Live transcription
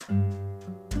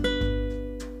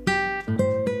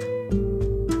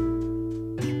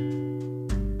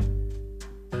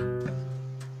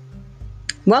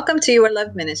Welcome to Your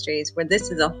Love Ministries, where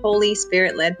this is a Holy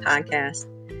Spirit-led podcast.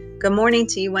 Good morning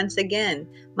to you once again.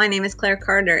 My name is Claire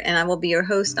Carter, and I will be your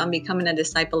host on Becoming a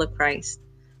Disciple of Christ.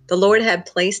 The Lord had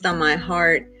placed on my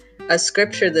heart a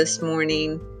scripture this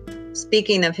morning,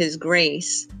 speaking of His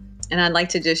grace, and I'd like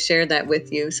to just share that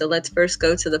with you. So let's first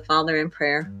go to the Father in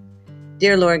prayer.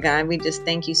 Dear Lord God, we just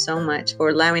thank you so much for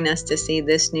allowing us to see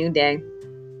this new day.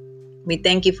 We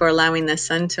thank you for allowing the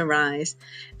sun to rise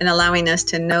and allowing us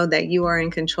to know that you are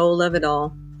in control of it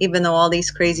all, even though all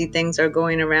these crazy things are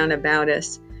going around about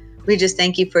us. We just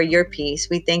thank you for your peace.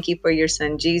 We thank you for your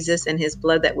Son, Jesus, and his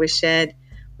blood that was shed.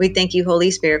 We thank you,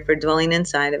 Holy Spirit, for dwelling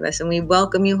inside of us. And we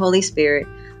welcome you, Holy Spirit,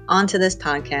 onto this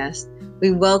podcast. We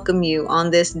welcome you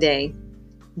on this day.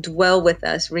 Dwell with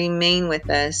us, remain with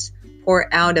us,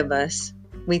 pour out of us.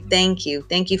 We thank you.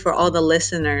 Thank you for all the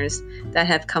listeners that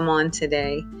have come on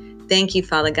today. Thank you,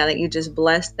 Father God, that you just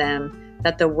bless them,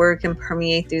 that the word can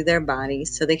permeate through their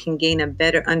bodies so they can gain a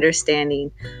better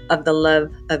understanding of the love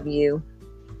of you.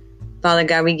 Father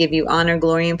God, we give you honor,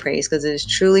 glory, and praise because it is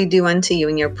truly due unto you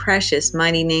in your precious,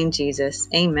 mighty name, Jesus.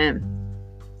 Amen.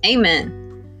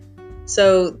 Amen.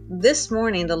 So this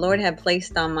morning, the Lord had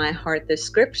placed on my heart the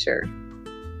scripture,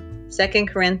 2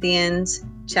 Corinthians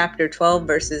chapter 12,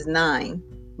 verse 9.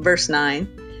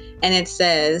 And it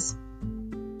says,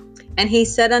 "And he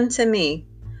said unto me,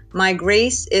 My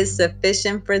grace is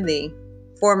sufficient for thee,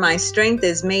 for my strength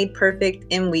is made perfect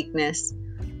in weakness.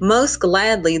 Most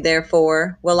gladly,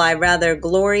 therefore, will I rather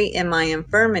glory in my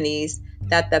infirmities,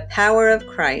 that the power of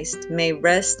Christ may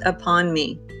rest upon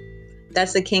me."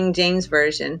 That's the King James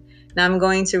Version. Now I'm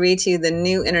going to read to you the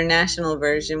New International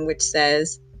Version, which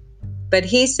says, "But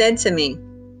he said to me,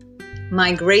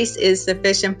 My grace is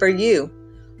sufficient for you,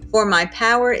 for my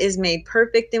power is made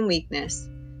perfect in weakness.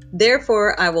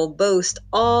 Therefore, I will boast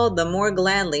all the more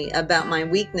gladly about my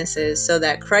weaknesses, so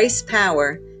that Christ's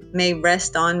power may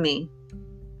rest on me."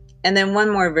 And then one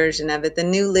more version of it, the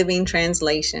New Living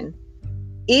Translation.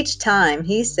 "Each time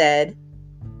he said,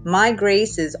 My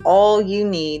grace is all you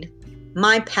need.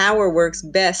 My power works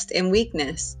best in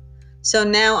weakness. So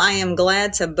now I am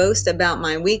glad to boast about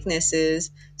my weaknesses,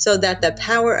 so that the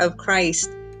power of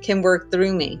Christ can work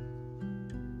through me."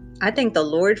 I thank the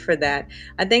Lord for that.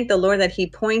 I thank the Lord that he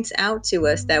points out to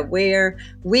us that where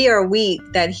we are weak,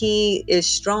 that he is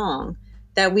strong,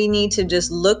 that we need to just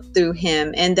look through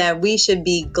him, and that we should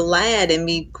be glad and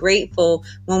be grateful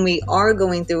when we are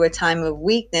going through a time of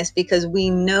weakness, because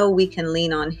we know we can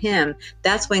lean on him.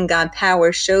 That's when God's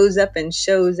power shows up and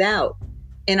shows out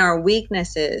in our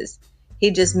weaknesses. He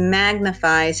just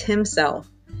magnifies himself.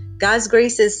 God's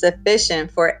grace is sufficient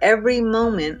for every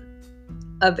moment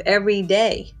of every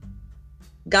day.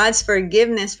 God's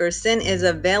forgiveness for sin is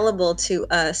available to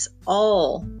us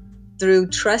all through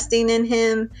trusting in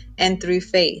him and through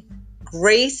faith.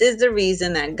 Grace is the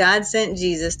reason that God sent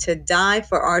Jesus to die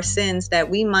for our sins,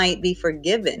 that we might be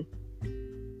forgiven.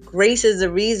 Grace is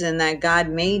the reason that God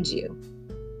made you.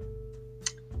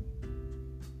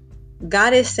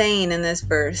 God is saying in this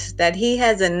verse that he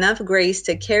has enough grace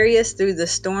to carry us through the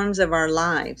storms of our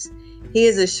lives. He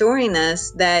is assuring us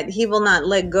that he will not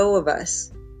let go of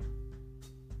us.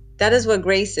 That is what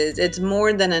grace is. It's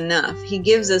more than enough. He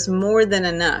gives us more than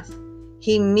enough.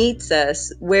 He meets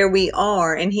us where we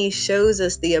are, and he shows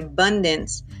us the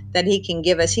abundance that he can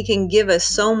give us. He can give us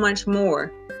so much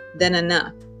more than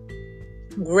enough.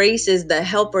 Grace is the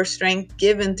help or strength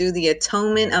given through the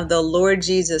atonement of the Lord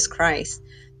Jesus Christ,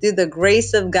 through the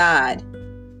grace of God.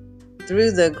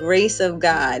 Through the grace of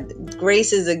God.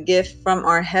 Grace is a gift from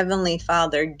our Heavenly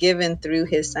Father given through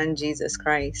his Son, Jesus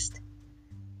Christ.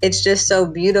 It's just so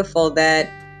beautiful that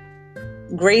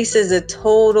grace is a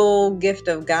total gift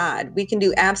of God. We can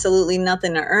do absolutely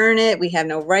nothing to earn it. We have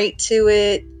no right to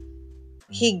it.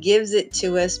 He gives it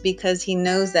to us because he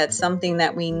knows that's something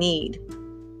that we need.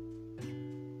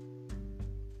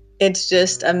 It's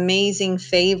just amazing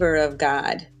favor of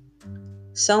God.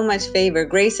 So much favor.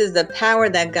 Grace is the power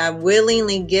that God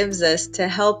willingly gives us to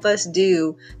help us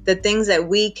do the things that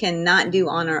we cannot do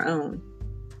on our own.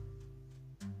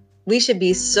 We should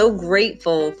be so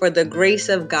grateful for the grace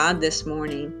of God this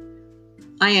morning.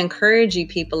 I encourage you,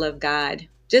 people of God,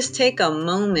 just take a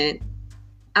moment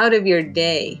out of your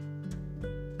day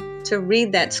to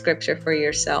read that scripture for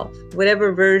yourself,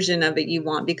 whatever version of it you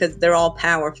want, because they're all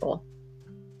powerful.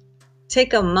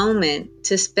 Take a moment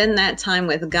to spend that time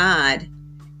with God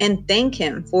and thank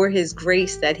him for his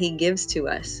grace that he gives to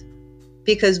us,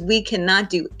 because we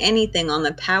cannot do anything on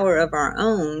the power of our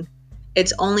own.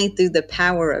 It's only through the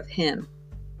power of him.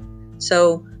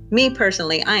 So me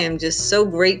personally, I am just so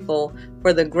grateful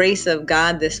for the grace of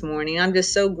God this morning. I'm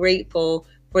just so grateful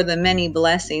for the many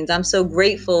blessings. I'm so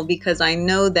grateful because I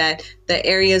know that the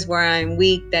areas where I'm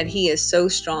weak, that He is so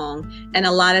strong. And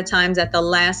a lot of times at the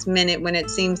last minute, when it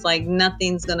seems like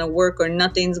nothing's going to work or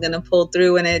nothing's going to pull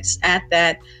through, and it's at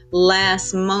that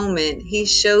last moment, He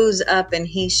shows up and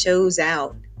He shows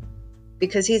out.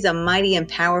 Because He's a mighty and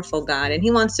powerful God. And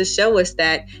He wants to show us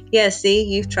that, yes, see,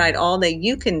 you've tried all that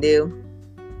you can do.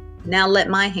 Now let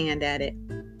my hand at it.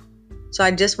 So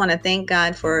I just want to thank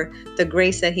God for the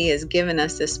grace that He has given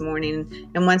us this morning.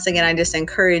 And once again, I just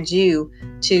encourage you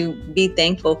to be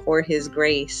thankful for His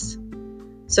grace.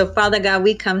 So Father God,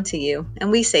 we come to you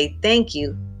and we say thank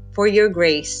you for your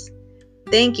grace.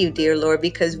 Thank you, dear Lord,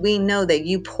 because we know that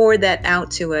you pour that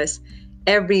out to us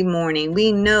every morning.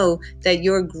 We know that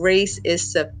your grace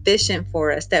is sufficient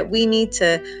for us, that we need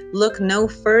to look no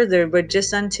further but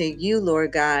just unto you,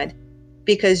 Lord God,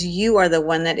 because you are the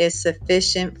one that is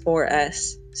sufficient for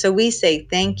us. So we say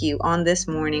thank you on this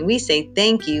morning. We say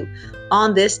thank you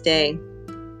on this day.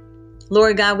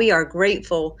 Lord God, we are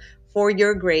grateful for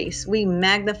your grace. We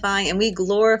magnify and we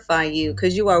glorify you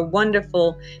because you are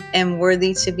wonderful and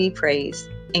worthy to be praised.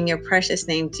 In your precious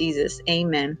name, Jesus,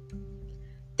 amen.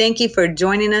 Thank you for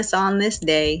joining us on this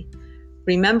day.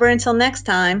 Remember, until next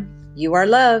time, you are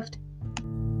loved.